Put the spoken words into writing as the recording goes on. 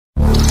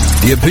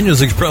The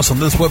opinions expressed on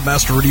this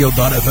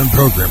WebmasterRadio.fm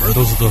program are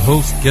those of the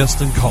host,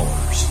 guests, and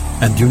callers,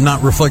 and do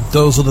not reflect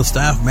those of the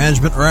staff,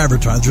 management, or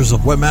advertisers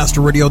of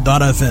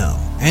WebmasterRadio.fm.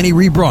 Any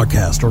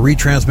rebroadcast or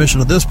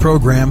retransmission of this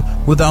program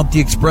without the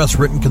express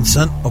written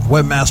consent of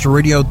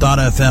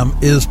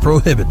WebmasterRadio.fm is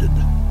prohibited.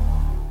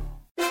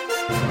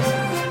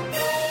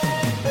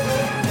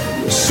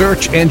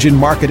 Search engine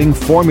marketing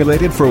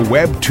formulated for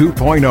Web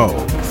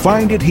 2.0.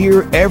 Find it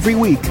here every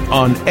week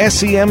on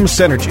SEM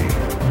Synergy.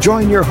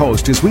 Join your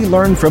host as we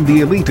learn from the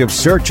elite of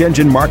search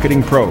engine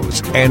marketing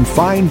pros and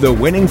find the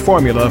winning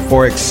formula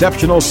for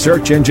exceptional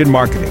search engine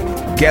marketing.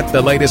 Get the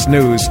latest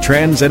news,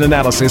 trends, and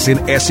analysis in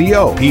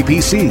SEO,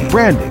 PPC,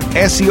 branding,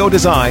 SEO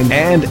design,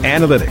 and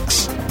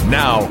analytics.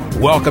 Now,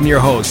 welcome your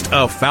host,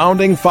 a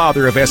founding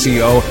father of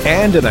SEO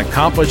and an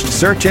accomplished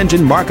search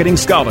engine marketing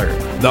scholar,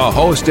 the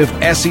host of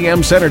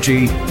SEM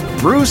Synergy,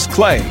 Bruce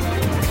Clay.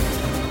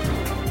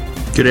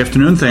 Good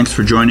afternoon. Thanks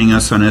for joining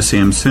us on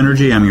SEM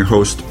Synergy. I'm your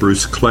host,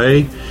 Bruce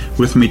Clay.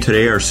 With me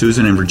today are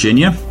Susan and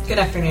Virginia. Good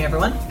afternoon,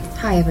 everyone.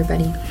 Hi,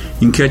 everybody.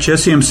 You can catch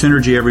SEM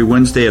Synergy every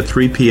Wednesday at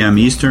 3 p.m.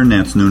 Eastern.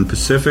 That's noon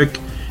Pacific.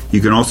 You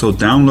can also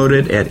download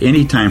it at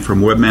any time from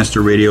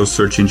Webmaster Radio's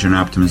Search Engine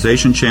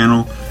Optimization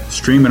channel,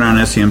 stream it on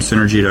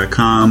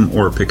semsynergy.com,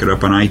 or pick it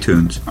up on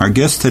iTunes. Our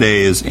guest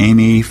today is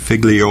Amy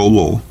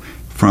Figliuolo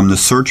from the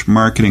search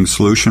marketing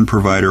solution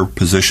provider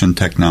Position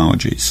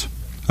Technologies,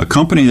 a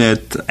company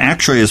that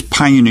actually has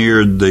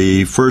pioneered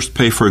the first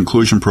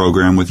pay-for-inclusion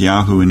program with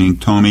Yahoo and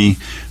Inktomi.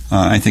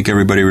 I think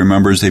everybody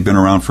remembers they've been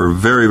around for a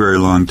very, very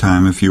long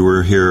time. If you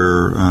were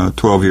here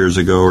 12 years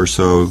ago or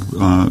so,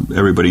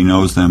 everybody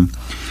knows them.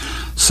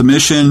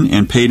 Submission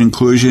and paid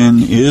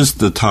inclusion is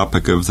the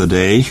topic of the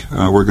day.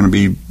 We're going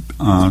to be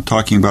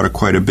talking about it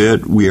quite a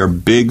bit. We are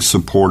big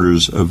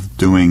supporters of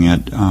doing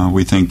it.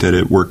 We think that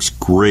it works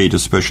great,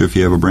 especially if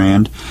you have a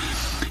brand.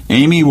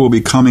 Amy will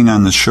be coming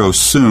on the show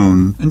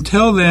soon.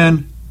 Until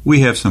then,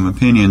 we have some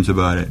opinions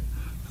about it.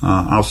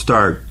 I'll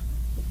start.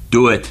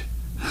 Do it.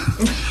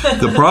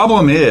 The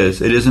problem is,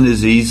 it isn't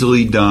as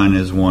easily done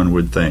as one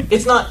would think.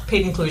 It's not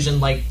paid inclusion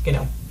like,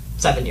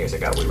 7 years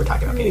ago we were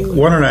talking about paid inclusion.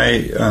 Why don't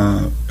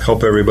I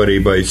help everybody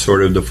by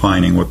sort of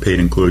defining what paid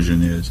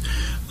inclusion is.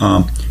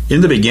 In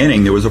the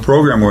beginning, there was a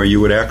program where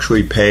you would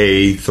actually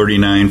pay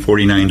 $39,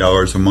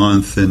 $49 a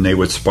month, and they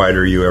would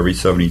spider you every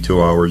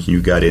 72 hours, and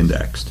you got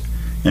indexed.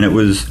 And it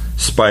was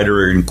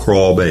spider and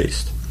crawl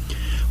based.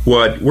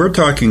 What we're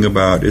talking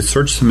about is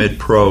Search Submit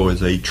Pro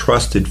is a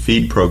trusted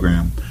feed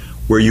program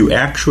where you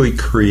actually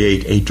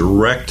create a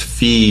direct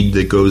feed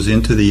that goes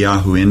into the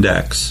Yahoo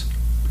index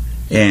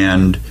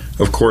and,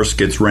 of course,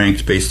 gets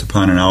ranked based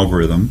upon an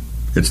algorithm.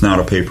 It's not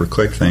a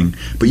pay-per-click thing.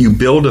 But you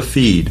build a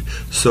feed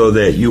so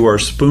that you are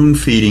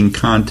spoon-feeding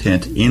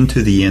content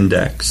into the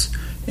index.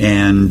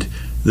 And,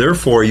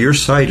 therefore, your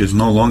site is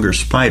no longer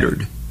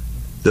spidered.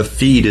 The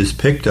feed is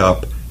picked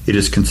up. It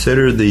is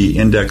considered the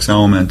index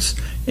elements,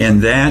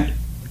 and that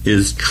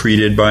is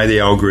treated by the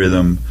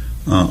algorithm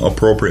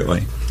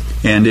appropriately.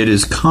 And it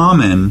is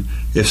common,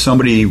 if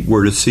somebody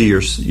were to see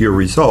your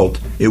result,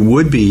 it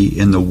would be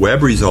in the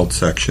web results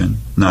section,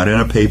 not in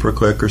a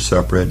pay-per-click or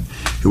separate.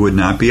 It would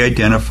not be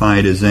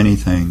identified as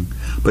anything.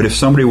 But if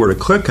somebody were to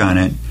click on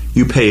it,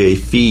 you pay a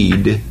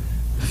feed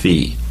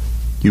fee.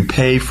 You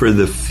pay for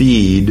the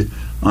feed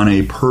on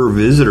a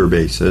per-visitor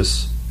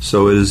basis,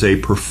 so it is a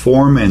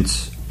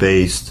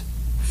performance-based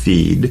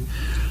feed,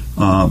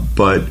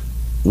 but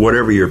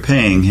whatever you're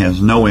paying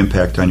has no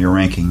impact on your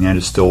ranking. That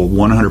is still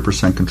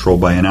 100%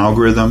 controlled by an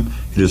algorithm.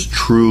 It is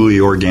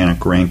truly organic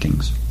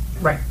rankings.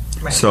 Right.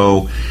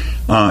 So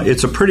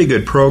it's a pretty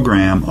good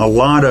program. A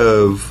lot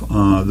of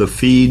the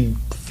feed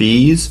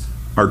fees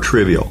are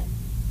trivial.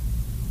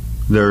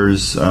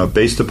 There's,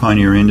 based upon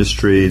your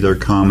industry, they're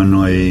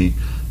commonly,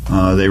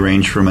 they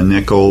range from a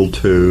nickel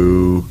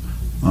to,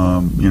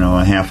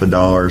 a half a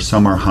dollar.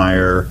 Some are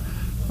higher.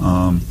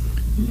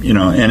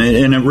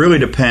 And it really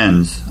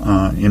depends.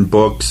 In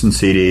books and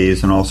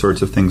CDs and all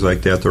sorts of things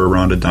like that, they're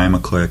around a dime a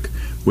click,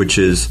 which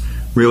is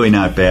really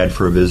not bad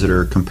for a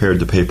visitor compared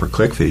to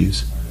pay-per-click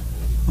fees,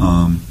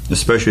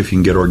 especially if you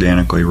can get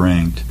organically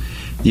ranked.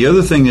 The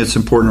other thing that's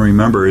important to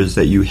remember is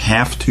that you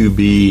have to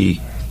be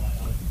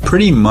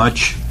pretty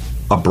much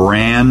a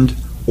brand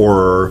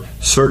or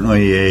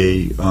certainly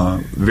a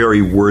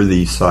very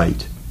worthy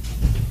site.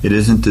 It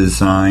isn't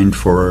designed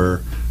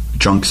for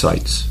junk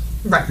sites.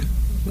 Right.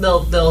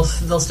 They'll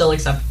still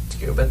accept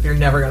you, but you're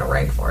never going to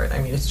rank for it.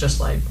 I mean, it's just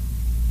like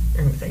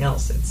anything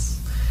else.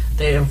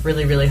 They have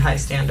really, really high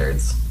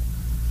standards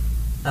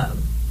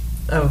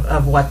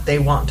of what they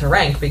want to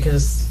rank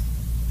because,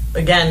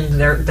 again,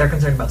 they're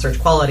concerned about search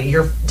quality.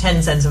 Your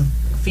 10 cents of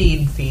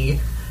feed fee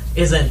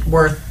isn't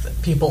worth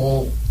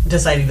people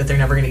deciding that they're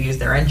never going to use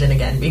their engine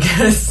again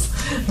because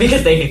they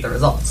hate the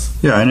results.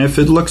 Yeah, and if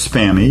it looks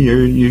spammy,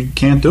 you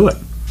can't do it.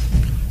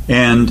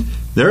 And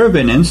there have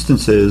been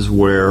instances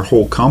where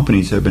whole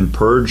companies have been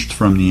purged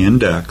from the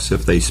index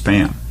if they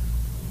spam.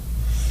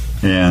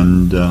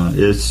 And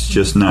it's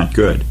just not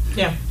good.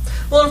 Yeah.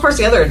 Well, of course,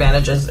 the other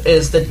advantage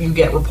is that you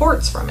get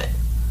reports from it.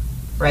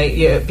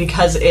 right?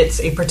 Because it's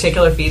a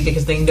particular feed,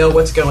 because they know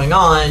what's going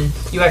on,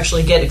 you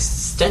actually get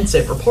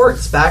extensive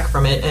reports back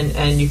from it,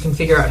 and you can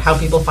figure out how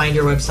people find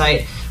your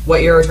website,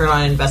 what your return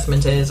on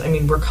investment is. I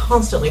mean, we're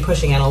constantly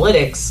pushing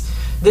analytics.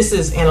 This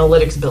is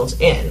analytics built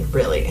in,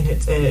 really,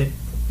 and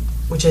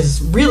which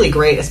is really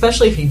great,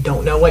 especially if you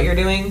don't know what you're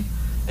doing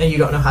and you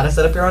don't know how to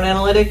set up your own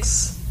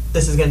analytics.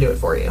 This is going to do it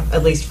for you,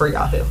 at least for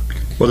Yahoo.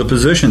 Well, the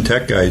position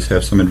tech guys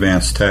have some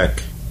advanced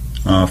tech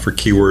for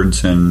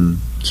keywords and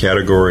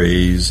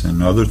categories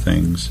and other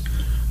things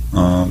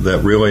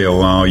that really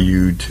allow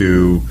you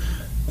to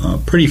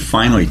pretty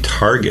finely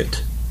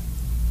target.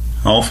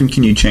 How often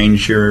can you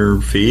change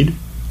your feed?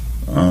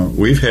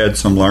 We've had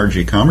some large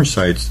e-commerce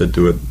sites that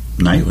do it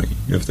nightly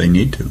if they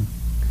need to.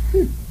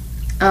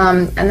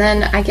 And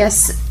then I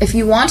guess if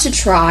you want to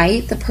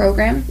try the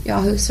program,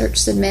 Yahoo Search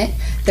Submit,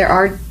 there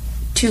are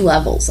 2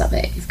 levels of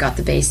it. You've got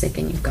the basic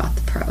and you've got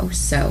the pro.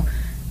 So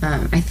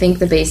I think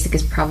the basic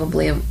is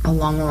probably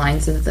along the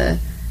lines of the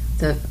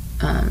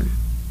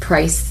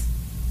price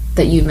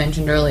that you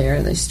mentioned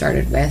earlier. They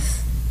started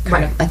with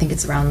kind of, I think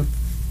it's around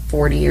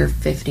 $40 or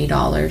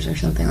 $50 or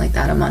something like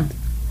that a month.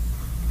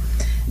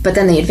 But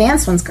then the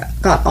advanced ones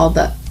got all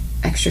the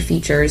extra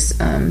features.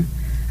 I'm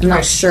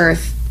not sure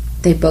if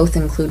they both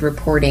include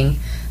reporting,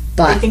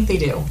 but I think they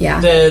do.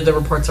 Yeah, the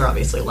reports are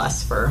obviously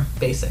less for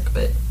basic,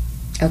 but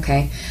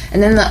okay.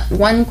 And then the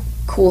one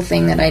cool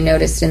thing that I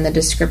noticed in the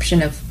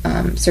description of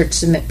Search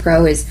Submit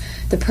Pro is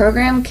the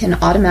program can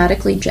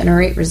automatically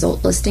generate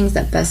result listings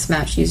that best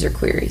match user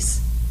queries.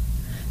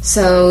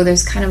 So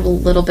there's kind of a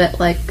little bit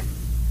like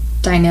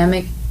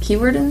dynamic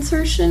keyword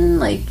insertion.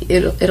 Like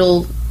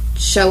it'll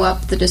show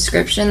up the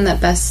description that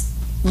best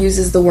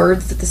uses the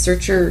words that the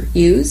searcher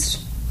used.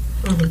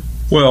 Mm-hmm.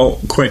 Well,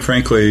 quite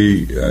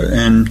frankly,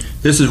 and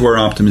this is where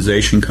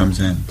optimization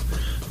comes in.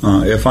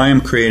 If I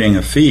am creating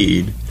a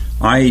feed,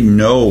 I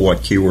know what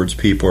keywords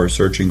people are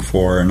searching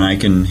for, and I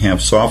can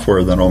have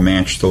software that will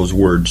match those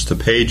words to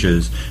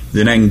pages.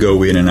 Then I can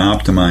go in and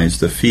optimize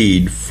the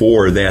feed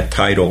for that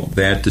title,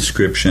 that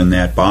description,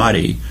 that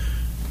body.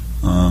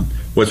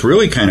 What's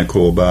really kind of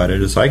cool about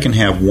it is I can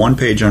have one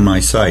page on my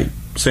site,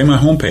 say my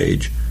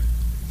homepage,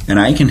 and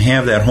I can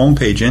have that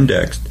homepage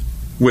indexed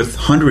with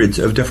hundreds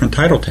of different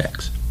title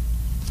tags.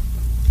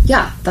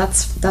 Yeah,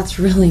 that's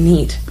really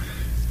neat.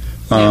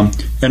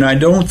 And I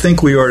don't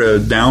think we ought to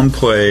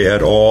downplay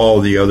at all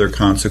the other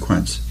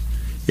consequence.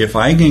 If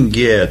I can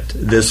get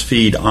this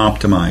feed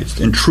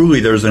optimized, and truly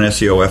there's an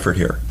SEO effort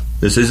here.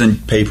 This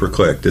isn't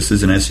pay-per-click. This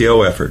is an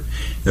SEO effort.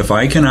 If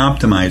I can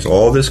optimize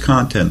all this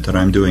content that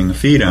I'm doing the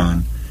feed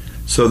on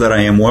so that I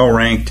am well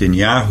ranked in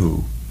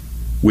Yahoo,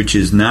 which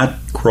is not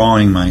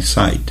crawling my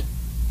site,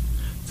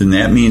 then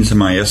that means that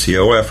my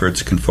SEO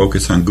efforts can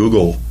focus on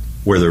Google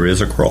where there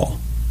is a crawl.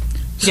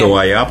 So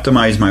I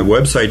optimize my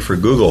website for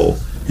Google,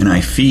 and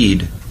I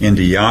feed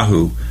into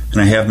Yahoo,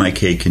 and I have my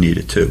cake and eat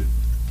it too.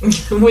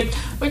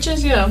 which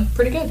is,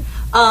 pretty good.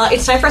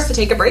 It's time for us to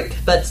take a break,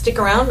 but stick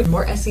around.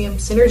 More SEM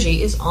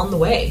Synergy is on the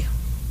way.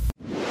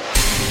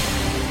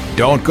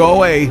 Don't go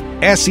away.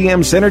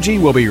 SEM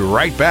Synergy will be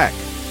right back.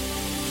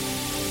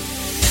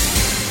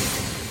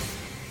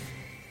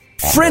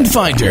 Friend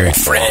Finder,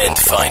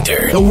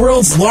 the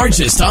world's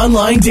largest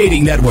online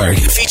dating network,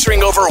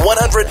 featuring over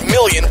 100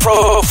 million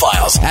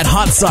profiles at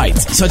hot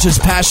sites such as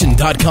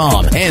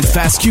Passion.com and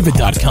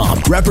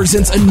FastCupid.com,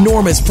 represents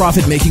enormous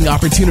profit-making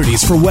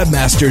opportunities for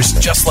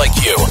webmasters just like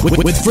you.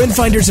 With Friend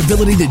Finder's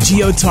ability to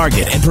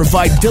geo-target and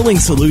provide billing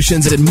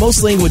solutions in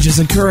most languages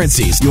and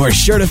currencies, you are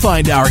sure to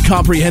find our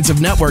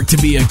comprehensive network to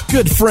be a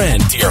good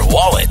friend to your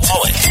wallet.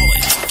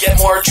 Get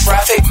more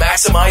traffic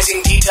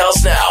maximizing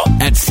details now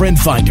at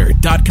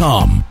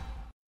friendfinder.com.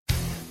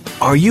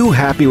 Are you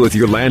happy with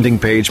your landing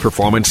page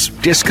performance?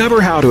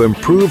 Discover how to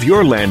improve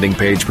your landing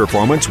page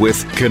performance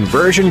with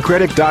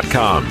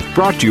ConversionCritic.com.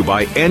 Brought to you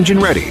by Engine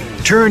Ready.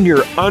 Turn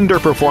your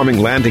underperforming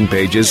landing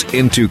pages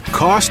into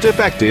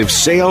cost-effective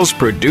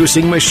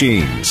sales-producing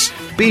machines.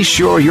 Be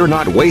sure you're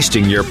not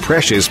wasting your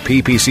precious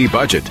PPC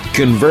budget.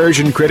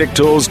 Conversion Critic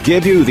tools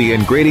give you the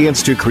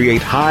ingredients to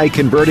create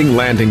high-converting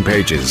landing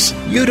pages.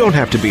 You don't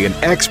have to be an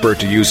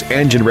expert to use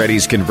Engine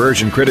Ready's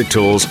Conversion Critic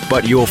tools,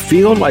 but you'll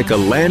feel like a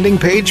landing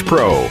page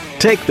pro.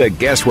 Take the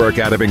guesswork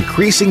out of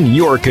increasing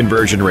your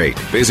conversion rate.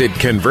 Visit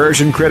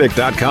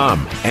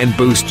ConversionCritic.com and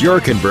boost your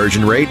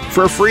conversion rate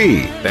for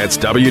free. That's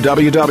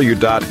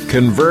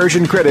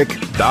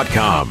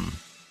www.ConversionCritic.com.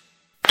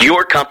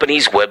 Your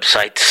company's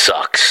website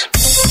sucks.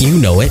 You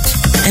know it.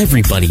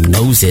 Everybody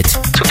knows it.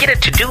 So get a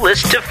to-do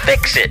list to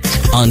fix it.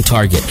 On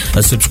Target,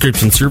 a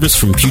subscription service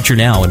from Future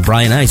Now and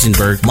Brian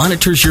Eisenberg,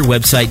 monitors your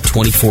website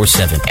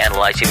 24/7.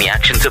 Analyzing the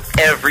actions of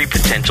every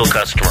potential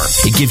customer.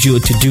 It gives you a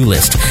to-do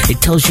list.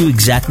 It tells you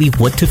exactly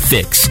what to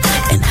fix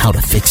and how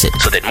to fix it.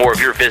 So that more of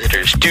your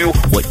visitors do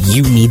what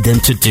you need them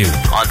to do.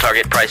 On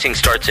Target pricing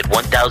starts at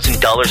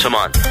 $1,000 a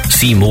month.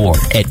 See more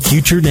at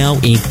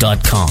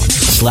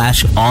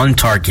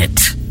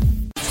futurenowinc.com/OnTarget.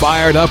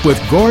 Fired Up with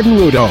Gordon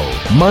Rudo,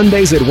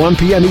 Mondays at 1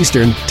 p.m.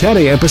 Eastern, 10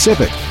 a.m.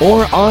 Pacific,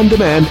 or on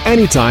demand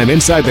anytime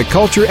inside the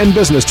Culture and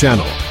Business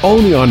Channel,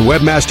 only on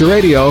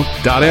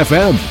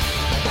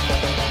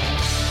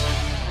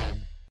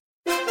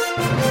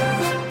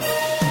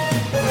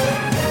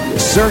webmasterradio.fm.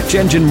 Search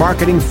engine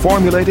marketing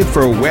formulated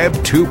for Web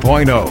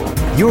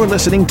 2.0. You're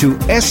listening to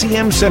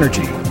SEM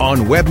Synergy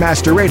on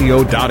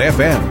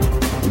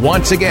webmasterradio.fm.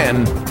 Once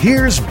again,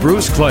 here's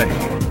Bruce Clay.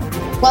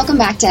 Welcome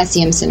back to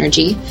SEM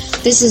Synergy.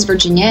 This is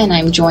Virginia, and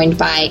I'm joined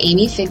by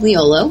Amy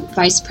Figliuolo,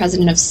 Vice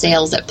President of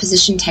Sales at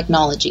Position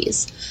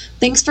Technologies.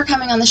 Thanks for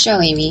coming on the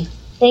show, Amy.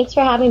 Thanks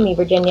for having me,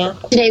 Virginia.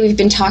 Today we've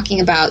been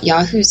talking about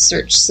Yahoo's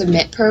Search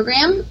Submit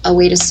program, a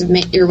way to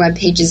submit your web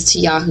pages to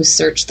Yahoo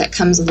Search that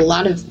comes with a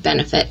lot of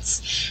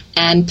benefits.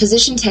 And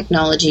Position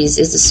Technologies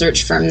is a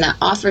search firm that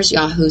offers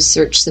Yahoo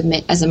Search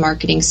Submit as a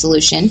marketing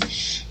solution.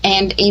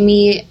 And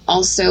Amy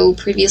also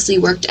previously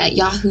worked at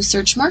Yahoo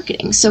Search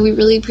Marketing. So we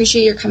really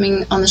appreciate your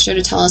coming on the show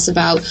to tell us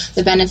about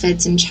the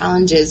benefits and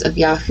challenges of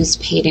Yahoo's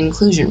paid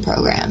inclusion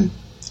program.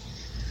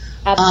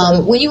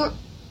 Absolutely.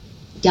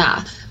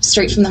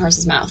 Straight from the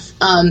horse's mouth.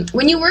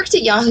 When you worked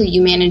at Yahoo,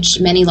 you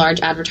managed many large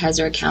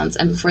advertiser accounts,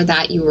 and before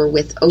that you were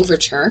with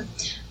Overture.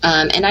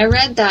 And I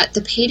read that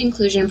the paid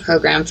inclusion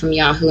program from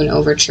Yahoo and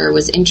Overture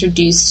was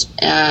introduced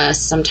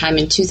sometime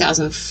in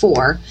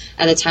 2004.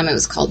 At the time it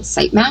was called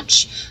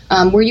Sitematch.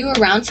 Were you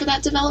around for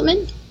that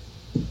development?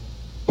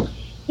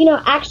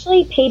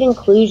 Actually, paid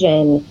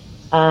inclusion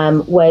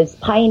was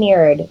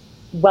pioneered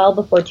well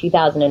before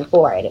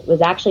 2004. It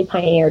was actually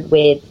pioneered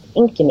with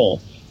Inktomi.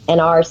 And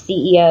our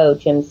CEO,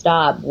 Jim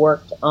Staub,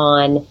 worked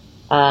on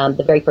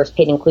the very first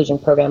paid inclusion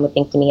program with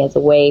Inktomi as a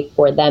way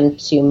for them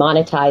to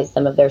monetize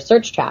some of their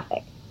search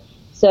traffic.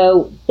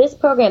 So this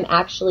program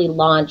actually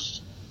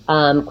launched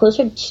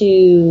closer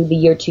to the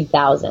year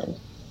 2000.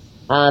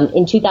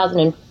 In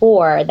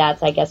 2004,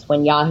 that's, I guess,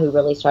 when Yahoo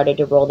really started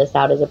to roll this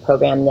out as a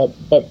program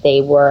that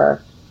they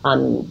were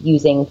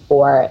using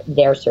for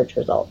their search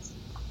results.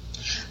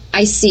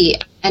 I see.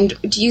 And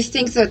do you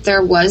think that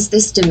there was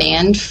this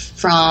demand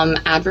from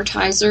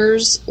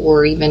advertisers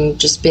or even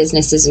just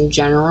businesses in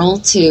general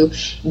to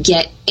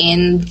get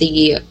in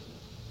the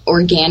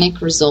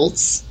organic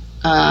results,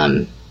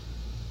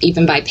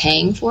 even by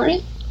paying for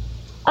it?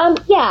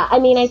 Yeah, I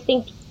mean, I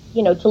think,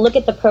 to look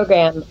at the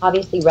program,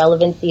 obviously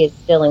relevancy is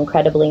still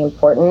incredibly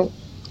important.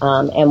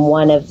 And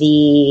one of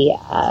the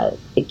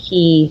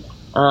key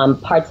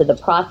parts of the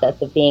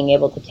process of being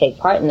able to take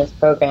part in this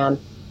program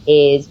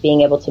is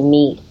being able to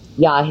meet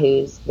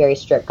Yahoo's very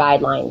strict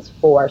guidelines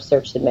for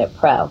Search Submit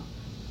Pro.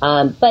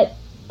 But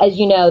as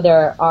you know,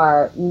 there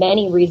are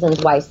many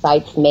reasons why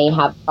sites may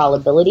have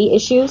crawlability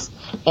issues,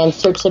 and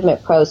Search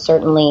Submit Pro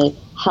certainly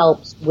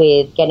helps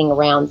with getting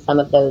around some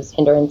of those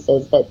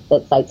hindrances that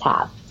sites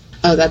have.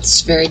 Oh,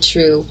 that's very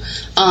true.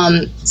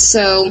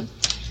 So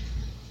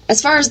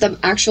as far as the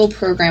actual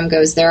program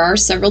goes, there are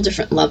several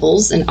different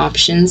levels and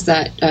options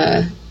that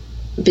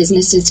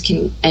businesses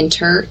can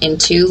enter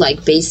into,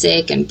 like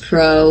Basic and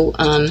Pro.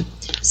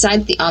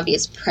 Besides the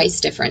obvious price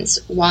difference,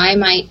 why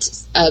might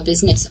a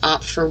business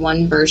opt for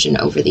one version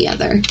over the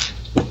other?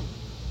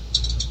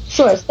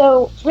 Sure.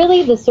 So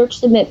really the Search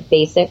Submit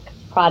Basic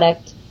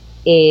product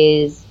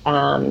is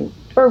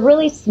for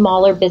really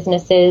smaller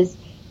businesses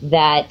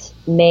that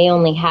may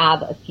only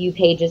have a few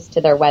pages to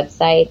their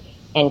website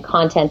and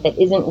content that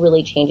isn't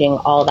really changing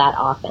all that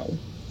often.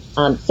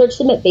 Search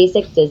Submit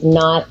Basic does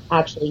not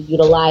actually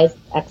utilize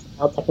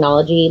XML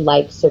technology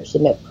like Search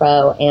Submit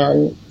Pro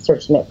and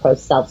Search Submit Pro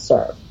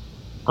Self-Serve.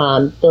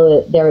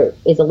 There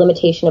is a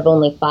limitation of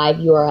only 5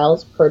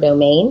 URLs per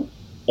domain,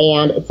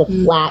 and it's a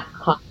flat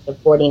cost of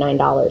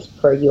 $49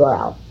 per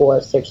URL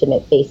for Search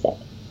Submit Basic.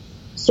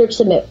 Search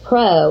Submit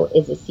Pro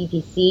is a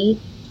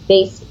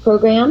CPC-based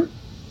program,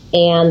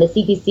 and the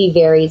CPC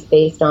varies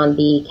based on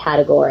the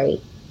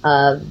category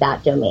of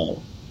that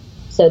domain.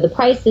 So the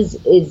price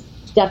is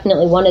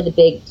definitely one of the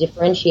big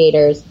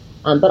differentiators,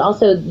 but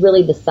also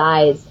really the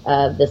size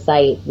of the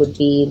site would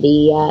be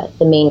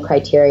the main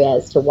criteria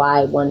as to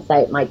why one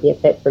site might be a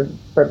fit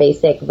for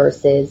Basic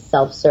versus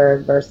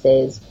Self-Serve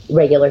versus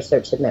regular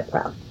Search Submit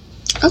Pro.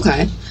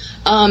 Okay.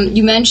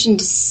 You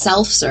mentioned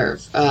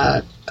Self-Serve.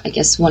 I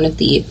guess one of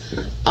the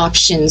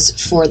options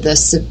for the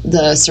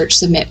Search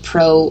Submit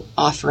Pro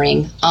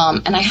offering,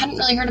 and I hadn't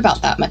really heard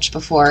about that much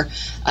before.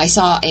 I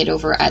saw it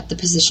over at the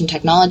Position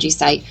Technology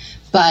site,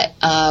 but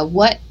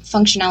what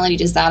functionality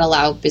does that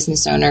allow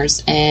business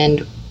owners,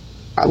 and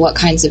what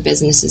kinds of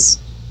businesses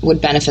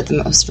would benefit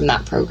the most from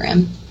that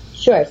program?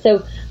 Sure.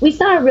 So we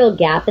saw a real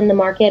gap in the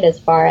market as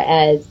far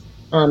as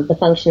the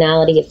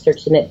functionality of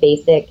Search Submit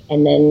Basic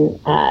and then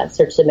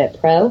Search Submit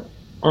Pro.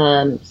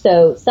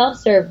 So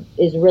Self-Serve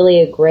is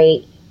really a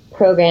great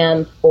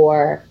program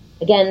for,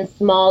 again,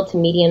 small to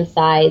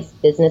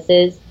medium-sized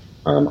businesses,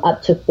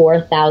 up to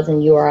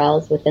 4,000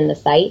 URLs within the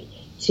site,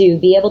 to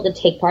be able to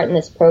take part in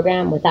this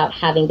program without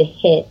having to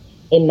hit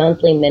a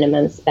monthly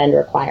minimum spend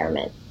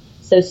requirement.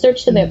 So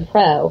Search Submit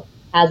Pro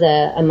has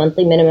a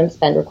monthly minimum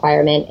spend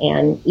requirement,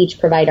 and each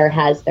provider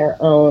has their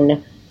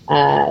own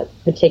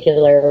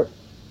particular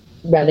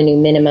revenue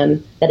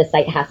minimum that a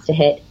site has to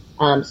hit.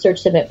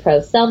 Search Submit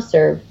Pro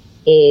Self-Serve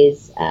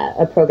is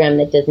a program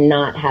that does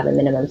not have a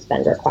minimum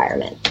spend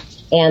requirement.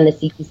 And the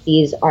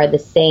CPCs are the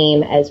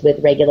same as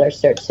with regular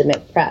Search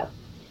Submit Pro.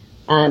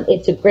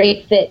 It's a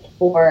great fit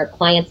for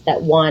clients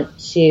that want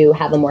to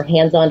have a more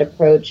hands-on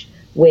approach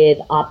with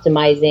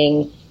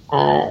optimizing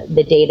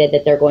the data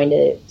that they're going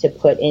to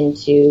put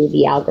into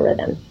the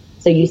algorithm.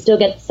 So you still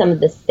get some of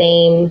the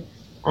same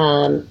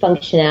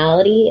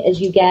functionality as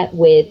you get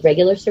with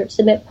regular Search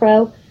Submit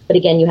Pro, but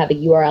again, you have a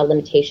URL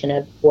limitation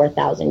of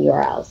 4,000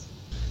 URLs.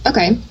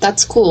 Okay,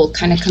 that's cool.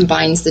 Kind of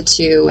combines the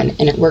two, and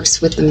it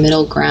works with the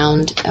middle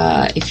ground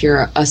if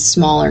you're a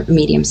smaller,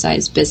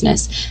 medium-sized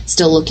business,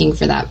 still looking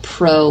for that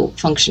pro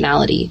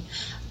functionality.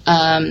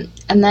 And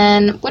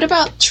then what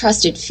about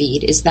Trusted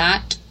Feed? Is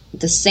that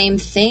the same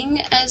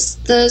thing as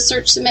the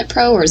Search Submit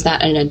Pro, or is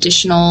that an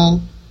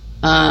additional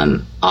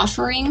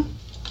offering?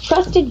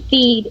 Trusted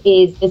Feed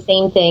is the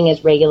same thing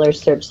as regular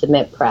Search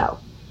Submit Pro.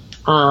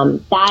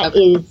 That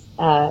is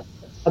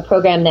a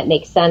program that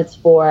makes sense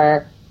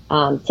for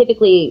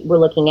typically we're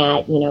looking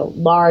at,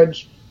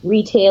 large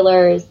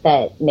retailers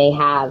that may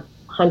have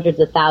hundreds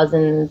of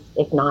thousands,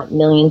 if not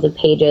millions of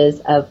pages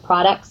of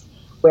products,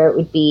 where it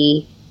would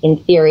be, in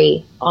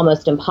theory,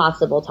 almost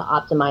impossible to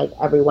optimize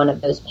every one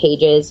of those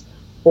pages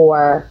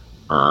for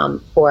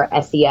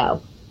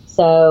SEO.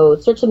 So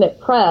Search Submit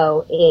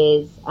Pro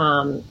is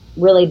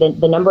really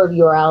the number of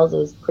URLs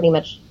is pretty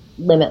much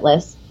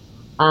limitless.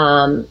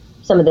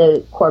 Some of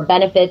the core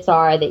benefits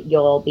are that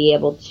you'll be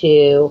able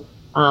to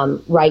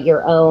write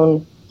your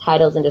own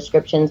titles and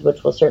descriptions,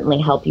 which will certainly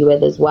help you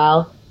with as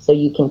well. So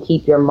you can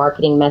keep your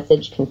marketing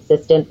message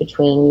consistent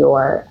between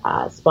your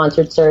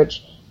sponsored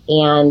search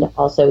and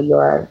also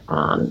your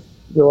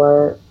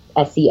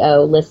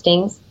SEO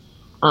listings,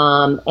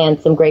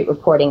 and some great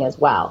reporting as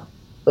well,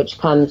 which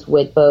comes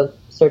with both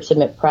Search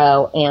Submit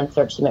Pro and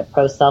Search Submit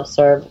Pro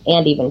Self-Serve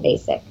and even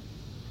Basic.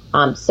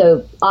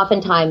 So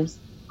oftentimes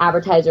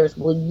advertisers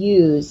will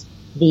use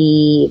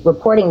the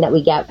reporting that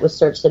we get with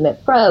Search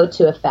Submit Pro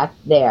to affect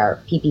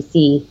their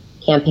PPC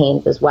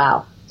campaigns as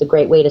well. It's a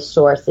great way to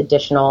source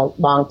additional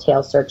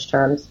long-tail search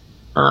terms.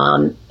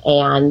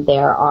 And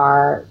there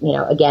are,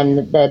 again,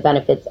 the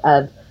benefits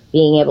of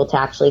being able to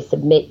actually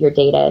submit your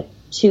data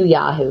to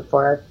Yahoo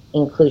for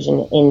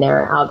inclusion in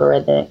their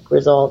algorithmic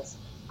results,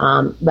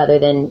 rather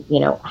than,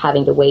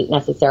 having to wait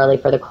necessarily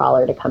for the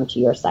crawler to come to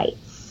your site.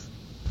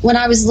 When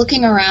I was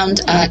looking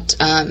around at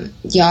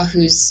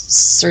Yahoo's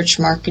search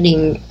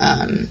marketing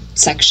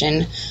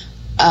section,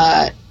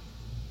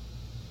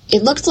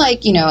 it looked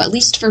like, at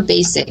least for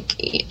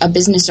Basic, a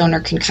business owner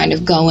can kind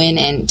of go in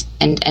and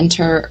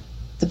enter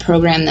the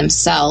program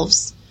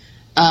themselves.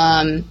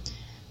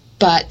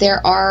 But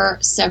there are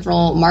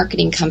several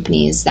marketing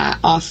companies that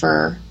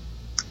offer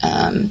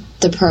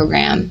the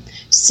program.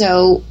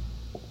 So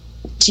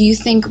do you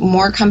think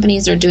more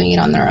companies are doing it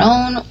on their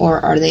own, or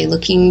are they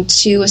looking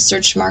to a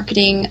search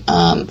marketing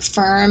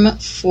firm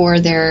for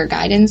their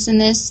guidance in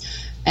this?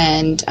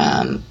 And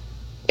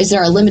is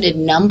there a limited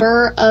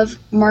number of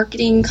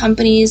marketing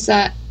companies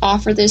that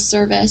offer this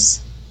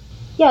service?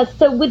 Yeah,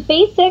 so with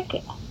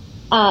Basic,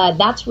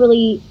 that's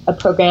really a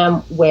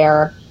program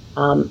where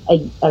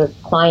a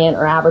client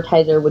or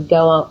advertiser would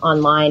go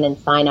online and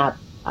sign up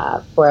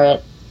for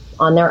it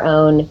on their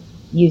own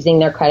using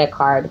their credit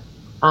card.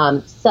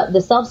 So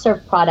the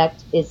self-serve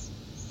product is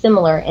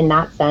similar in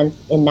that sense,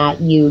 in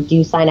that you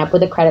do sign up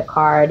with a credit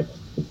card.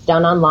 It's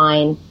done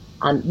online.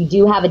 You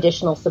do have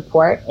additional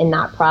support in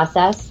that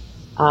process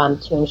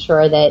to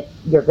ensure that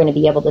you're going to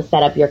be able to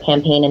set up your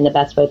campaign in the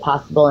best way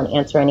possible and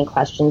answer any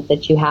questions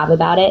that you have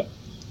about it.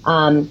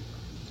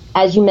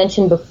 As you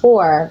mentioned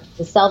before,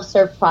 the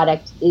self-serve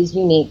product is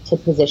unique to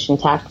Position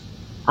Tech.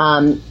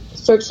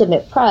 Search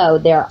Submit Pro,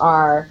 there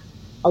are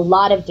a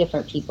lot of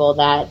different people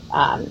that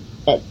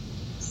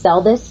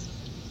sell this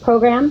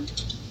program,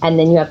 and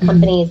then you have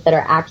companies that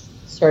are actually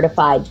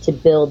certified to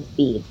build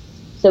feeds.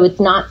 So it's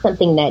not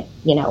something that,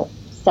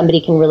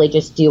 somebody can really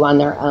just do on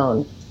their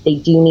own. They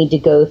do need to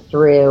go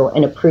through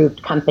an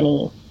approved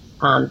company,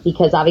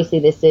 because obviously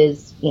this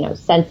is,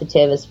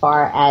 sensitive as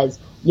far as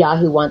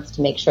Yahoo wants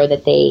to make sure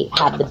that they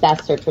have the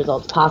best search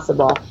results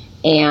possible,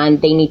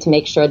 and they need to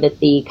make sure that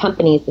the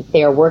companies that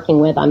they are working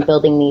with on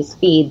building these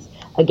feeds,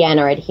 again,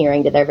 are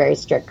adhering to their very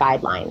strict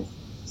guidelines.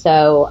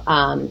 So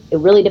it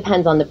really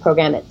depends on the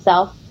program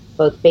itself.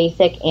 Both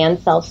Basic and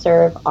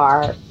Self-Serve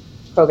are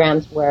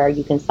programs where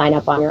you can sign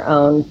up on your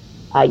own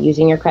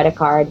using your credit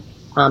card.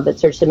 But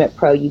Search Submit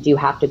Pro, you do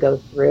have to go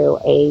through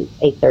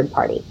a third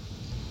party.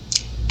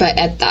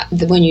 But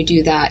when you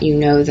do that, you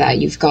know that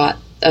you've got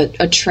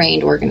a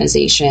trained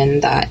organization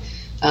that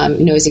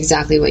knows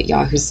exactly what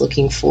Yahoo's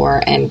looking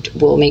for and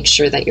will make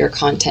sure that your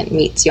content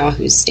meets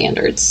Yahoo's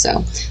standards.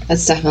 So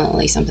that's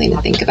definitely something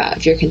to think about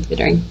if you're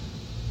considering.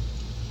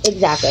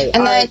 Exactly.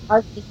 And then,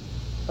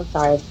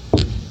 sorry.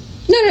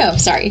 No,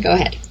 sorry. Go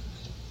ahead.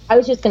 I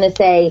was just going to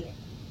say,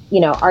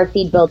 our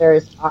feed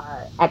builders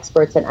are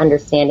experts in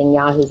understanding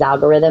Yahoo's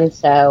algorithm.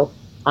 So,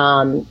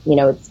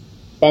 it's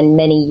been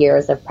many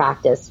years of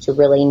practice to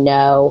really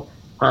know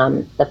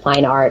the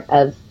fine art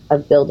of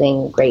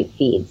building great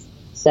feeds.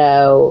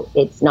 So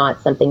it's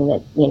not something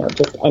that,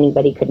 just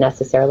anybody could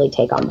necessarily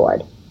take on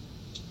board.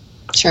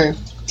 Sure.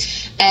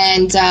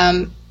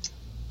 And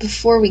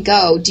before we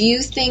go, do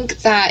you think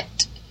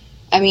that,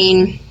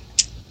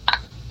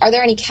 are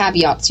there any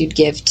caveats you'd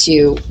give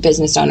to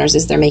business owners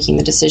as they're making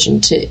the decision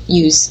to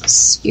use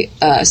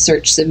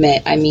Search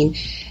Submit?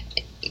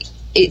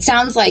 It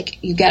sounds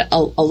like you get a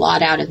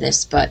lot out of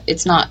this, but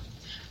it's not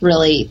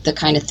really the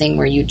kind of thing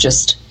where you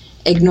just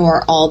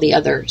ignore all the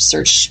other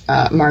search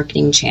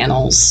marketing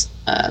channels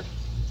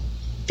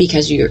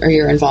because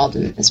you're involved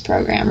in this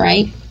program,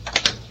 right?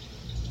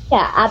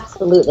 Yeah,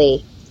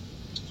 absolutely.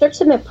 Search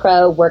Submit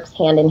Pro works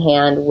hand in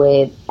hand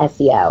with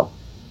SEO.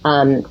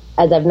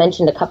 As I've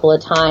mentioned a couple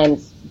of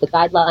times, the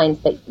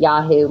guidelines that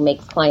Yahoo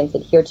makes clients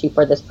adhere to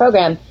for this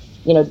program,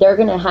 they're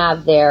going to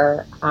have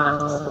their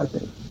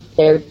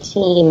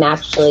team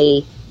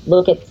actually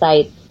look at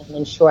sites and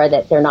ensure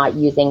that they're not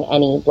using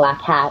any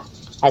black hat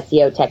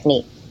SEO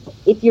techniques.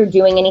 If you're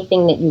doing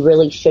anything that you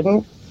really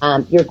shouldn't,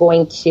 you're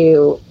going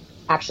to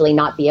actually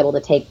not be able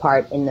to take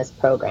part in this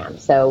program.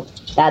 So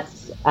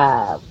that's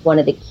one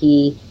of the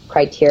key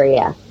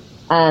criteria.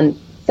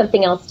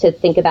 Something else to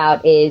think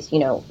about is,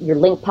 your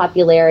link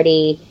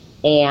popularity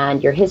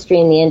and your history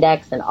in the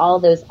index and all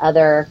those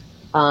other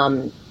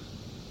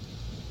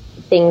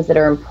things that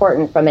are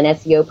important from an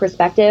SEO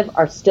perspective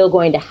are still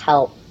going to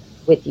help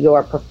with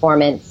your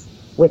performance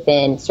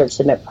within Search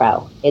Submit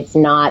Pro. It's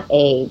not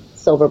a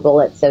silver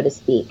bullet, so to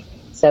speak.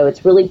 So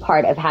it's really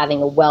part of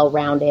having a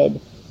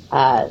well-rounded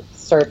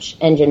search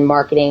engine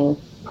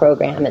marketing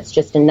program. It's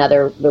just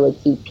another really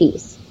key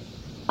piece.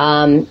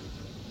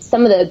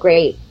 Some of the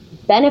great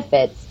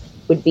benefits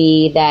would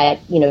be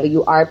that,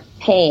 you are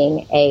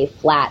paying a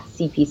flat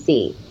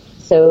CPC.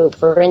 So,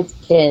 for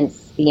instance,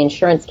 the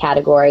insurance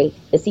category,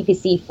 the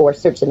CPC for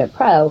Search Submit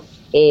Pro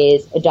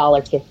is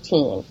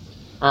 $1.15.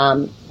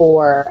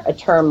 For a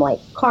term like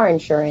car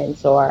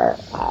insurance or,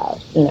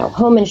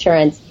 home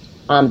insurance,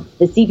 the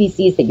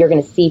CPCs that you're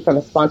going to see from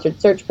a sponsored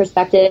search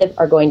perspective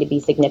are going to be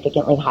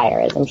significantly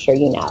higher, as I'm sure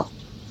you know.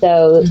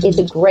 So it's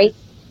a great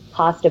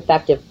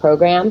cost-effective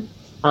program,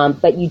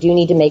 but you do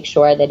need to make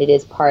sure that it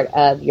is part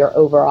of your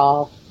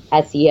overall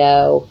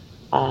SEO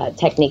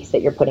techniques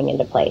that you're putting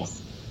into place.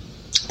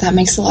 That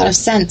makes a lot of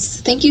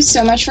sense. Thank you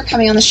so much for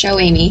coming on the show,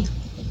 Amy.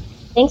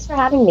 Thanks for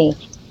having me.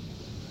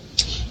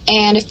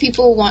 And if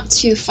people want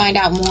to find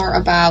out more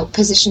about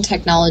Position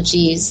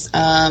Technologies,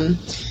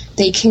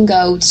 they can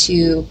go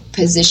to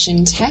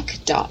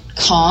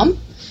positiontech.com,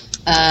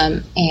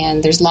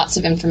 and there's lots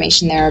of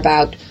information there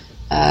about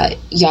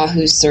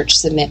Yahoo's Search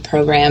Submit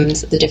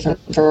programs, the different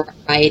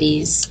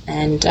varieties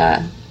and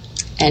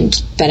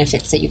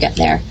benefits that you get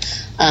there.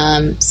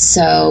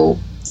 So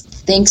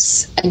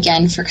thanks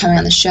again for coming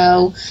on the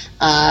show.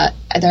 Are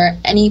there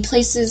any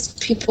places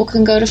people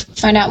can go to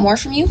find out more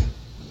from you?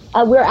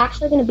 We're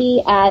actually going to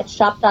be at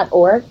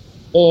shop.org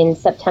in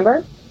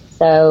September.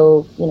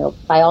 So,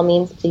 by all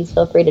means, please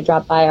feel free to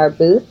drop by our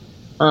booth.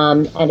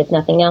 And if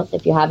nothing else,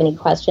 if you have any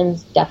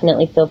questions,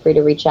 definitely feel free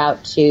to reach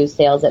out to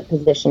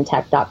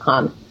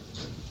sales@positiontech.com.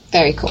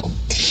 Very cool.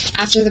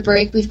 After the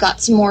break, we've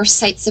got some more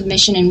site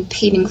submission and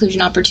paid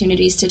inclusion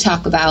opportunities to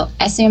talk about.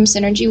 SEM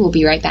Synergy will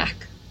be right back.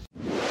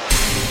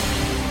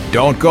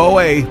 Don't go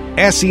away.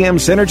 SEM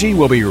Synergy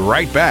will be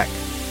right back.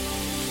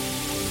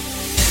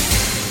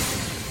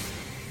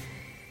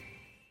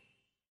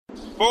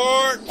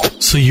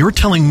 So you're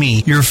telling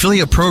me your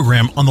affiliate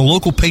program on the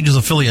Local Pages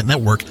Affiliate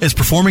Network is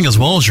performing as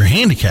well as your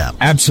handicap?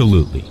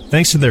 Absolutely.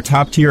 Thanks to their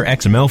top-tier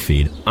XML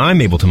feed,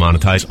 I'm able to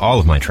monetize all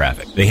of my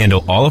traffic. They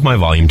handle all of my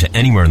volume to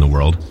anywhere in the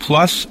world.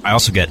 Plus, I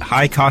also get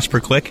high cost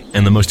per click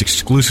and the most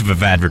exclusive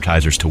of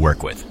advertisers to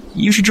work with.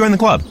 You should join the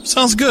club.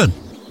 Sounds good.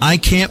 I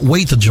can't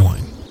wait to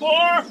join.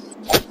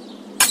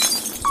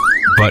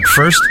 But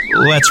first,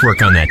 let's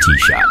work on that tee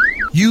shot.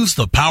 Use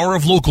the power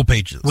of Local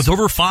Pages. With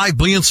over 5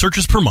 billion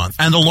searches per month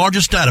and the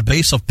largest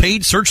database of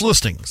paid search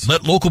listings,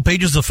 let Local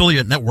Pages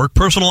Affiliate Network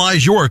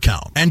personalize your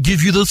account and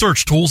give you the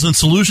search tools and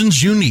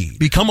solutions you need.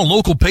 Become a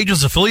Local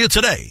Pages affiliate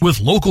today with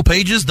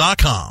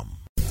localpages.com.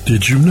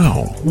 Did you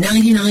know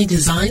 99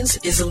 Designs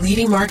is a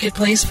leading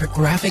marketplace for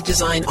graphic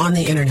design on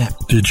the internet?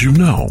 Did you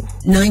know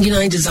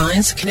 99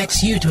 Designs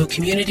connects you to a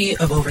community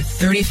of over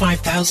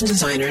 35,000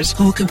 designers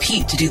who will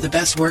compete to do the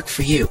best work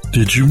for you?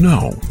 Did you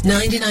know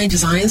 99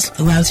 Designs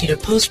allows you to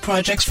post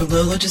projects for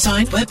logo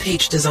design,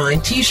 webpage design,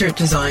 t-shirt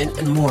design,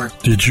 and more?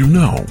 Did you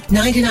know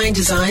 99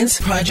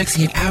 Designs projects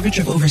see an average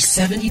of over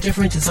 70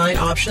 different design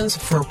options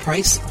for a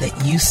price that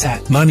you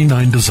set?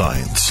 99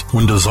 Designs.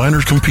 When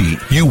designers compete,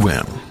 you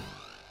win.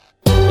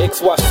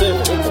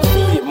 XY7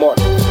 affiliate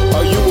market.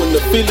 Are you an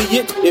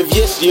affiliate? If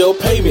yes, you'll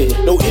pay me.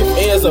 No ifs,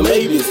 ands, or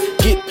maybes.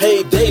 Get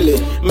paid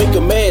daily. Make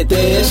a mad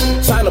dash.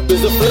 Sign up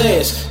as a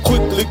flash.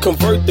 Quickly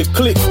convert the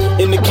clicks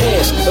into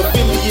cash.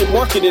 Affiliate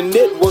marketing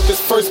network is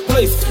first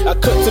place. I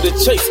cut to the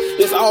chase.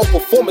 It's all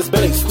performance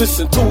based.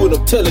 Listen to what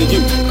I'm telling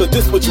you, cause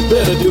this what you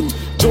better do.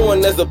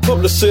 Join as a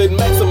publisher and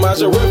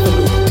maximize your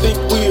revenue. Think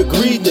we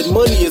agreed that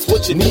money is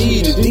what you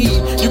need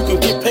indeed. You can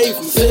get paid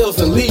from sales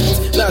and leads.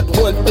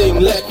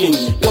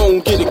 hacking.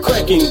 Don't get it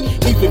cracking.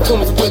 Even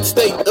comes with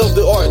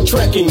state-of-the-art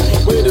tracking.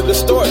 Ready to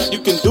start, you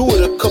can do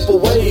it a couple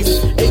ways.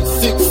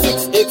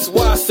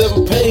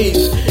 866-XY7 page.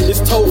 It's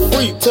toll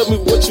free, tell me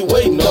what you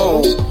waiting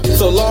on.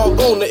 So log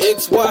on to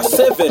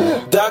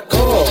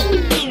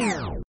xy7.com.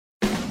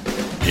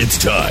 It's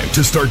time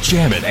to start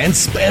jamming and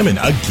spamming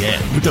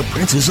again with the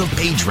princes of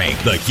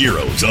PageRank, the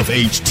heroes of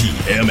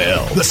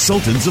HTML, the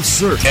sultans of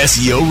search,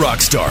 SEO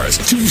rock stars.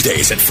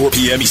 Tuesdays at 4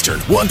 p.m. Eastern,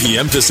 1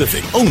 p.m.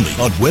 Pacific, only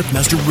on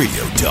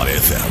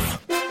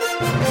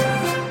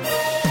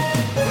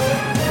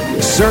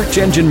WebmasterRadio.fm. Search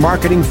engine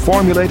marketing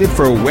formulated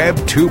for Web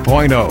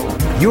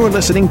 2.0. You're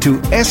listening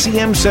to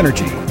SEM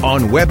Synergy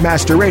on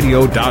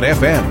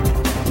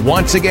WebmasterRadio.fm.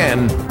 Once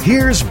again,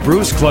 here's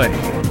Bruce Clay.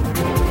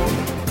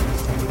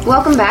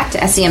 Welcome back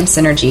to SEM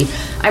Synergy.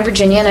 I'm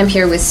Virginia, and I'm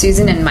here with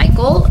Susan and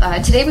Michael.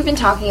 Today we've been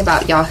talking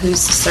about Yahoo's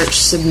Search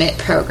Submit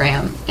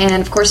program.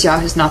 And, of course,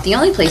 Yahoo's not the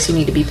only place you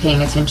need to be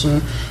paying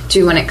attention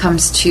to when it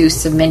comes to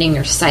submitting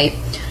your site.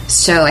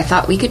 So I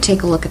thought we could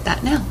take a look at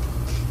that now.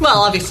 Well,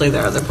 obviously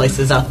there are other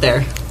places out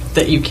there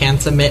that you can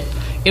submit.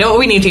 You know what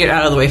we need to get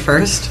out of the way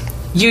first?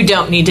 You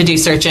don't need to do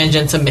search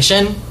engine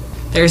submission.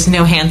 There's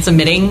no hand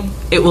submitting.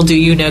 It will do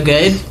you no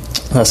good.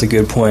 That's a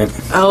good point.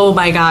 Oh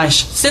my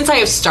gosh. Since I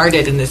have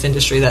started in this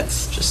industry,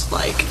 that's just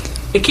like,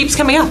 it keeps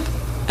coming up.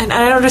 And I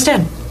don't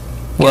understand.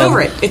 Get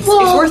over it. It's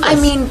worthless. I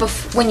mean,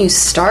 when you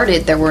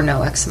started, there were no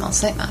XML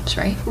sitemaps,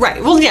 right?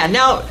 Right. Well, yeah,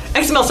 now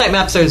XML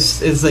sitemaps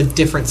is a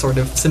different sort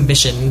of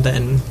submission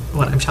than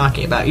what I'm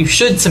talking about. You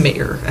should submit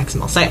your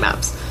XML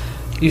sitemaps.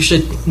 You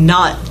should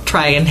not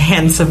try and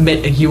hand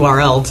submit a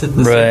URL to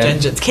the search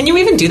engines. Can you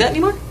even do that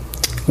anymore?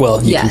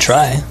 Well, you can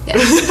try.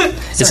 Yes.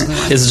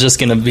 It's just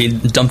going to be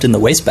dumped in the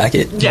waste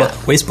bucket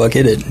at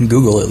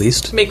Google, at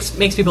least.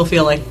 Makes people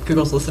feel like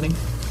Google's listening.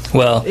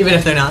 Well, even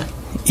if they're not.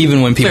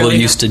 Even when people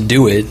used to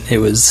do it,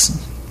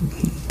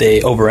 they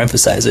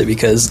overemphasize it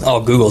because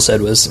all Google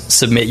said was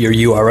submit your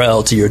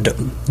URL to your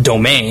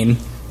domain,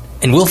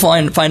 and we'll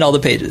find all the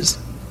pages.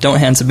 Don't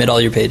hand submit all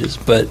your pages.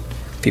 But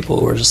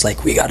people were just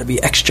like, we got to be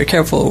extra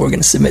careful. We're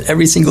going to submit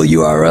every single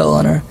URL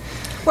on our.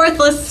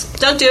 Worthless.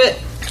 Don't do it.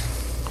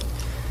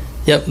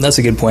 Yep, that's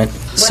a good point.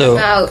 What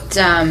about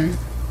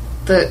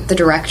the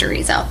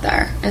directories out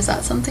there? Is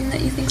that something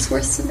that you think is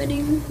worth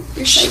submitting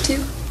your site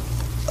to?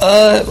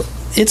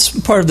 It's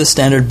part of the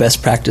standard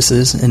best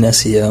practices in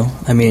SEO.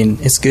 I mean,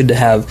 it's good to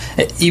have,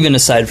 even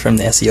aside from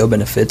the SEO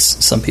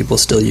benefits, some people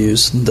still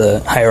use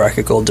the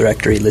hierarchical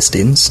directory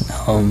listings.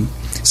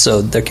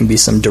 So there can be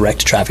some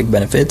direct traffic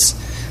benefits.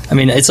 I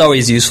mean, it's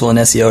always useful in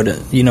SEO to,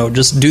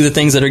 just do the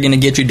things that are going to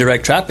get you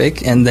direct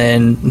traffic, and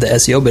then the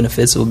SEO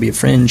benefits will be a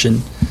fringe,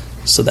 and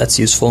so that's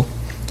useful.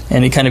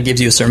 And it kind of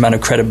gives you a certain amount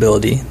of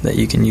credibility that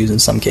you can use in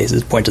some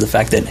cases, point to the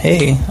fact that,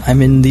 hey,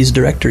 I'm in these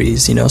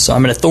directories, so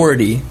I'm an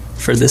authority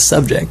for this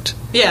subject.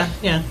 Yeah,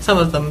 some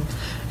of them.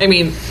 I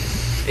mean,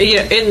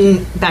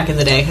 back in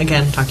the day,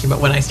 again, talking about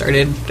when I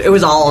started, it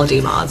was all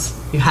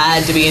DMOZ. You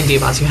had to be in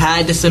DMOZ. You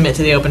had to submit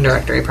to the Open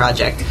Directory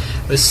project.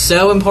 It was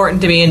so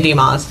important to be in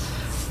DMOZ.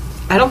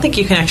 I don't think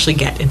you can actually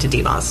get into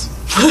DMOZ.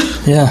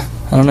 Yeah,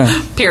 I don't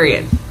know.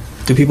 Period.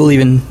 Are people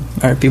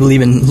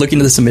even looking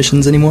into the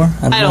submissions anymore?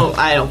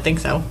 I don't think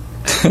so.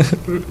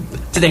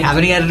 Do they have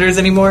any editors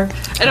anymore?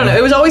 I don't know.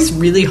 It was always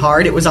really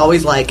hard. It was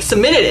always like,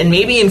 submit it and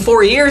maybe in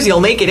 4 years you'll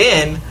make it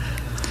in.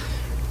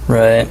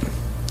 Right.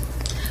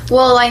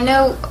 Well, I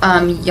know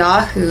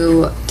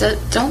Yahoo,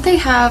 don't they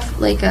have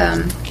like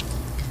a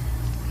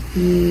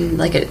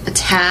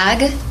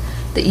tag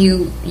that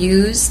you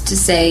use to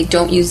say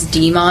don't use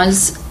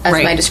DMOZ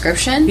as my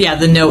description? Yeah,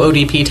 the no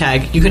ODP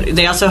tag.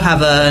 They also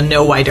have a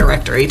no Y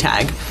directory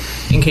tag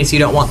in case you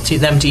don't want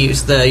them to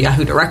use the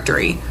Yahoo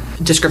directory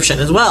description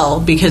as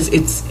well, because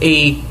it's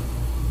a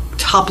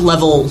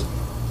top-level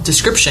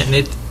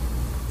description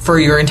for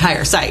your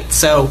entire site.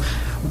 So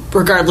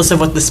regardless of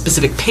what the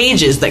specific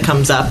page is that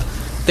comes up,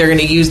 they're going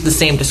to use the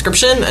same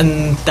description,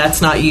 and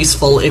that's not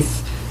useful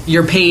if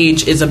your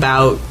page is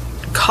about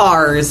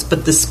cars,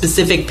 but the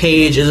specific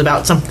page is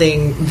about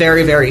something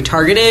very, very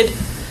targeted,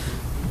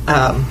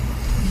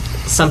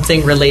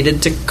 something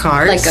related to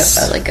cars,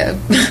 like a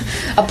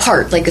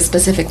part, like a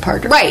specific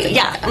part, right?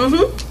 Yeah,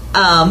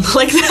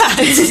 like that.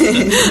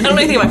 I don't know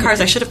anything about cars.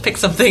 I should have picked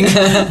something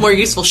more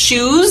useful.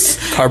 Shoes,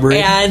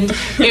 carburetor, and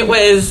it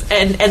was,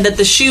 and that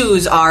the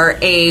shoes are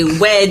a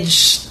wedge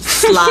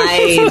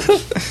slide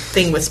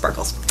thing with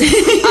sparkles.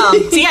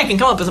 See, I can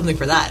come up with something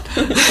for that.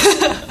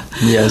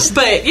 Yes,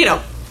 but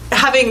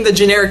having the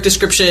generic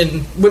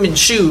description women's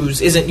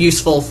shoes isn't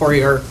useful for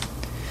your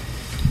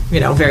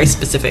very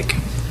specific,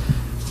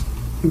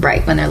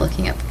 right, when they're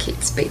looking up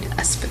Kate Spade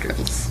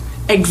espadrilles.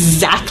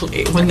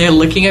 Exactly, when they're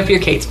looking up your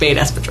Kate Spade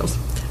espadrilles.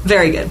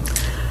 Very good.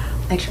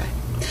 I try.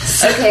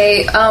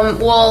 Okay,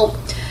 well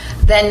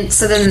then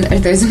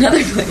there's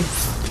another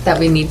place that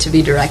we need to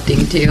be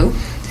directing to,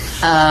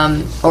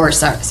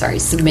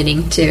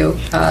 submitting to.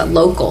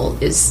 Local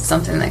is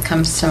something that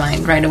comes to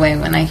mind right away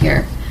when I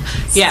hear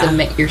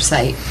submit your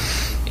site.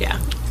 Yeah.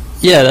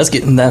 Yeah,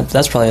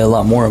 that's probably a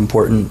lot more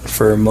important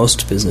for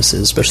most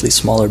businesses, especially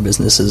smaller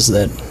businesses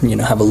that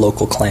have a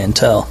local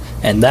clientele,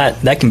 and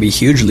that can be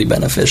hugely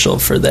beneficial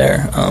for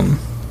their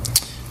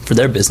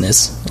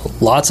business.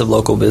 Lots of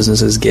local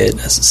businesses get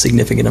a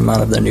significant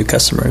amount of their new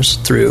customers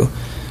through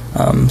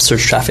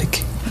search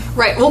traffic.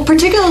 Right. Well,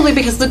 particularly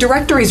because the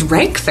directories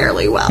rank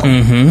fairly well.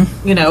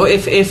 Mm-hmm.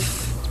 If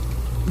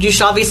you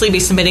should obviously be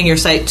submitting your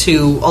site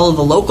to all of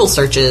the local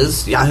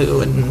searches,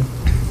 Yahoo and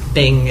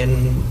Bing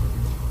and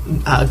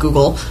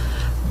Google,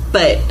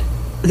 but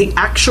the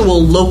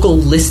actual local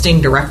listing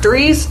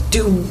directories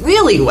do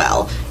really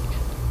well.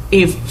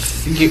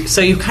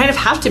 So you kind of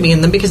have to be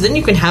in them, because then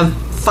you can have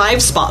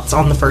 5 spots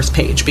on the first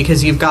page,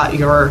 because you've got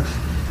your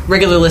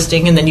regular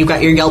listing, and then you've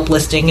got your Yelp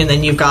listing, and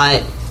then you've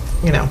got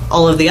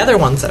all of the other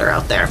ones that are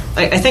out there.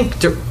 I think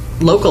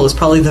local is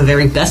probably the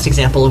very best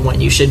example of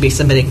when you should be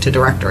submitting to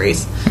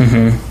directories.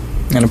 Mm-hmm.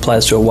 And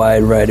applies to a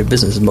wide variety of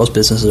businesses. Most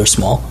businesses are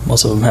small.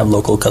 Most of them have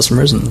local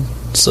customers, and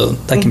so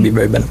that can be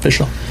very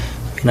beneficial.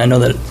 I mean, I know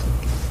that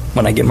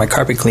when I get my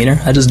carpet cleaner,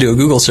 I just do a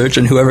Google search,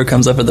 and whoever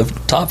comes up at the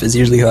top is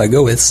usually who I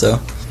go with. So,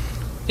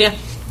 yeah.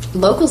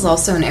 Local's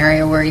also an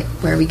area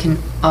where we can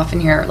often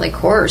hear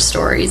horror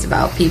stories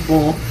about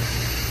people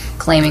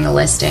claiming a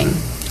listing.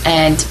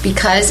 And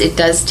because it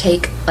does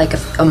take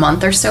a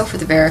month or so for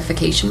the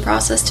verification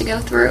process to go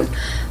through,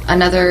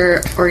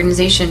 another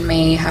organization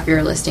may have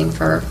your listing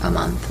for a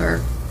month or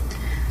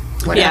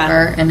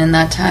whatever, and in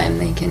that time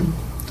they can...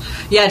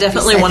 Yeah,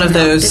 definitely one of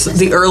those,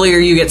 the earlier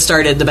you get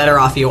started, the better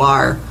off you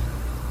are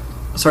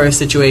sort of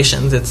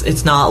situations.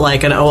 It's not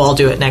like I'll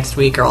do it next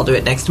week or I'll do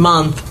it next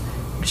month.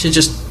 You should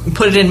just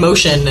put it in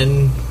motion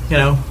and,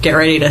 get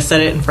ready to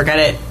set it and forget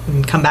it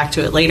and come back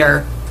to it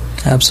later.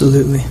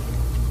 Absolutely.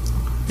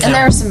 And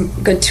there are some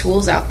good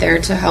tools out there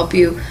to help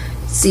you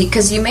see,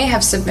 because you may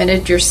have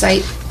submitted your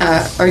site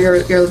or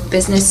your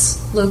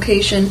business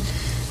location,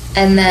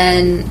 and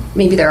then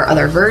maybe there are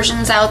other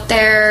versions out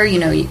there.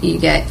 You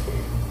get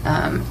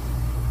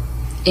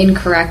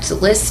incorrect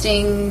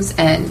listings,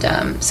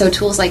 and so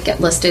tools like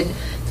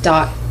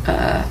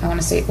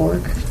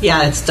getlisted.org.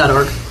 Yeah, it's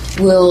 .org.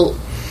 Will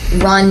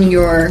run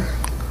your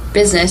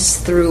business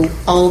through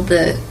all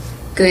the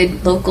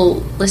good local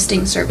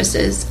listing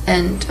services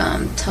and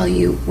tell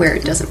you where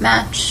it doesn't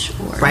match,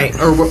 or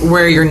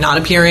where you're not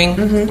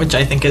appearing, which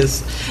I think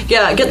is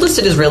Get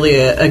Listed is really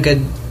a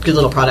good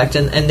little product,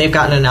 and they've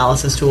got an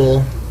analysis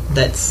tool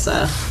that's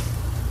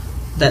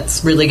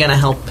really going to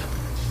help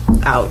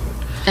out.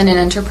 And an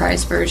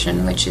enterprise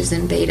version, which is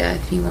in beta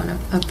if you want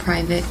a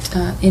private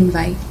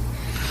invite.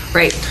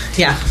 Right.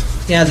 Yeah.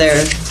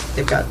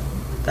 They've got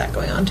that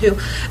going on too.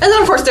 And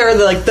then of course there are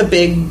the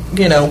big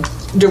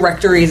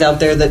directories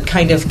out there that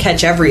kind of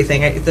catch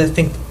everything. I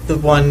think the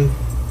one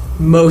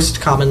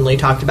most commonly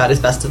talked about is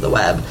Best of the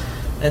Web,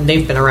 and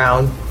they've been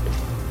around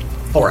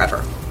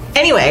forever.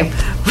 Anyway,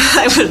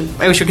 I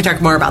wish we could talk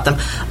more about them.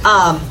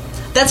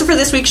 That's it for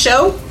this week's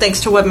show.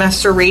 Thanks to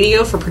Webmaster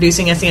Radio for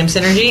producing SEM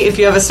Synergy. If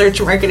you have a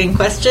search marketing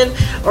question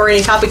or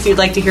any topics you'd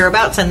like to hear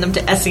about, send them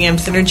to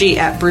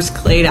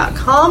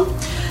semsynergy@bruceclay.com.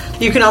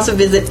 You can also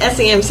visit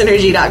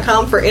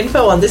semsynergy.com for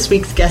info on this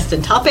week's guest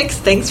and topics.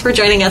 Thanks for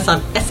joining us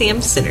on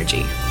SEM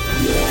Synergy.